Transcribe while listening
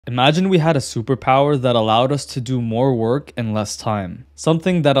Imagine we had a superpower that allowed us to do more work in less time.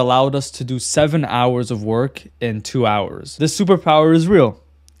 Something that allowed us to do 7 hours of work in 2 hours. This superpower is real,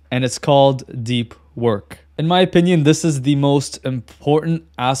 and it's called deep work. In my opinion, this is the most important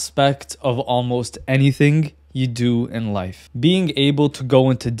aspect of almost anything you do in life. Being able to go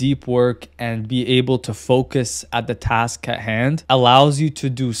into deep work and be able to focus at the task at hand allows you to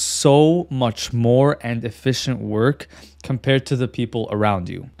do so much more and efficient work compared to the people around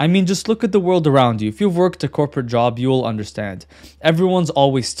you. I mean, just look at the world around you. If you've worked a corporate job, you will understand. Everyone's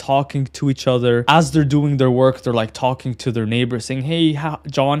always talking to each other. As they're doing their work, they're like talking to their neighbor saying, hey,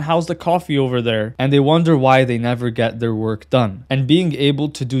 John, how's the coffee over there? And they wonder why they never get their work done. And being able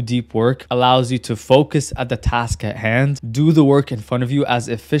to do deep work allows you to focus at the task at hand, do the work in front of you as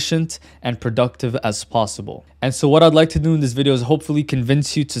efficient and productive as possible. And so what I'd like to do in this video is hopefully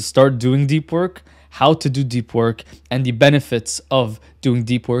convince you to start doing deep work, how to do deep work, and the benefits of doing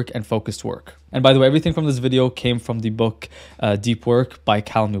deep work and focused work. And by the way, everything from this video came from the book Deep Work by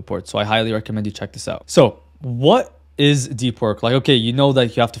Cal Newport. So I highly recommend you check this out. So what is deep work? Like, okay, you know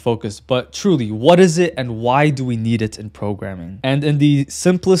that you have to focus, but truly, what is it and why do we need it in programming? And in the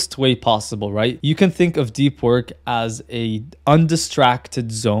simplest way possible, right? You can think of deep work as a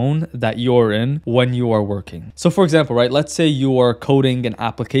undistracted zone that you're in when you are working. So for example, right, let's say you are coding an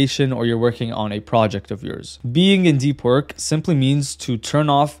application or you're working on a project of yours. Being in deep work simply means to turn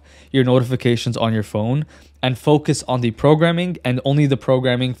off your notifications on your phone and focus on the programming and only the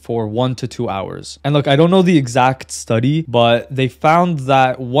programming for 1 to 2 hours. And look, I don't know the exact study, but they found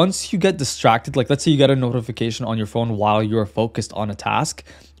that once you get distracted, like let's say you get a notification on your phone while you're focused on a task,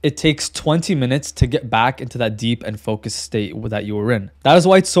 it takes 20 minutes to get back into that deep and focused state that you were in. That is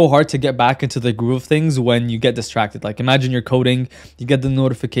why it's so hard to get back into the groove of things when you get distracted. Like imagine you're coding, you get the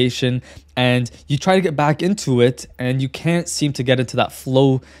notification and you try to get back into it and you can't seem to get into that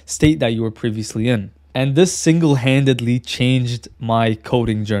flow state that you were previously in. And this single-handedly changed my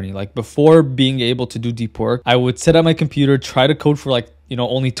coding journey. Like before being able to do deep work, I would sit at my computer, try to code for like,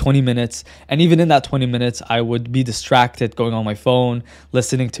 only 20 minutes. And even in that 20 minutes, I would be distracted going on my phone,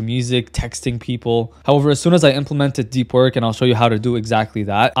 listening to music, texting people. However, as soon as I implemented deep work, and I'll show you how to do exactly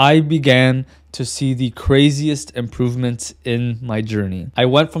that, I began to see the craziest improvements in my journey. I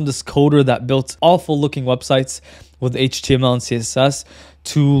went from this coder that built awful looking websites with HTML and CSS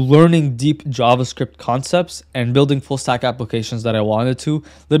to learning deep JavaScript concepts and building full stack applications that I wanted to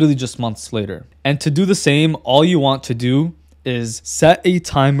literally just months later. And to do the same, all you want to do is set a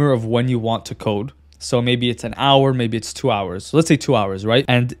timer of when you want to code. So maybe it's an hour, maybe it's 2 hours. So let's say 2 hours, right?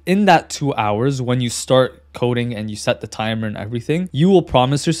 And in that 2 hours, when you start coding and you set the timer and everything, you will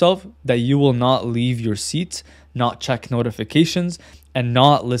promise yourself that you will not leave your seat, not check notifications, and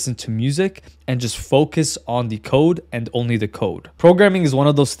not listen to music, and just focus on the code and only the code. Programming is one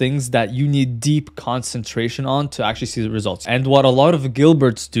of those things that you need deep concentration on to actually see the results. And what a lot of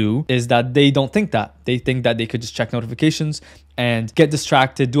Gilberts do is that they don't think that. They think that they could just check notifications and get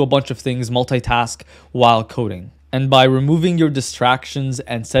distracted, do a bunch of things, multitask while coding. And by removing your distractions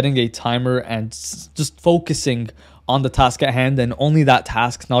and setting a timer and just focusing on the task at hand and only that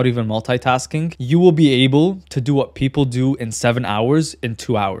task, not even multitasking, you will be able to do what people do in 7 hours in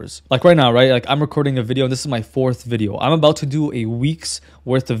 2 hours. Like right now, right? Like I'm recording a video and this is my 4th video. I'm about to do a week's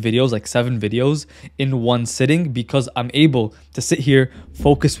worth of videos, like 7 videos in one sitting, because I'm able to sit here,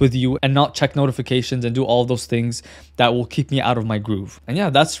 focus with you and not check notifications and do all those things that will keep me out of my groove. And yeah,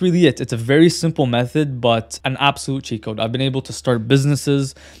 that's really it. It's a very simple method, but an absolute cheat code. I've been able to start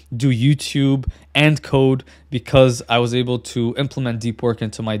businesses, do YouTube and code because I was able to implement deep work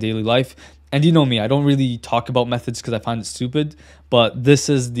into my daily life. And you know me, I don't really talk about methods because I find it stupid, but this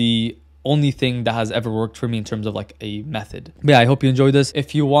is the only thing that has ever worked for me in terms of like a method. But yeah, I hope you enjoyed this.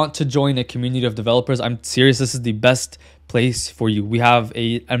 If you want to join a community of developers, I'm serious, this is the best place for you. We have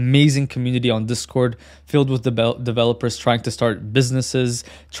an amazing community on Discord filled with developers trying to start businesses,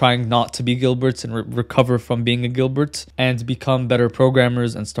 trying not to be Gilberts and recover from being a Gilbert and become better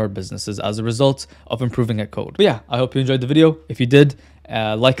programmers and start businesses as a result of improving at code. But yeah, I hope you enjoyed the video. If you did,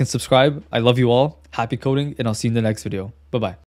 like and subscribe. I love you all. Happy coding, and I'll see you in the next video. Bye-bye.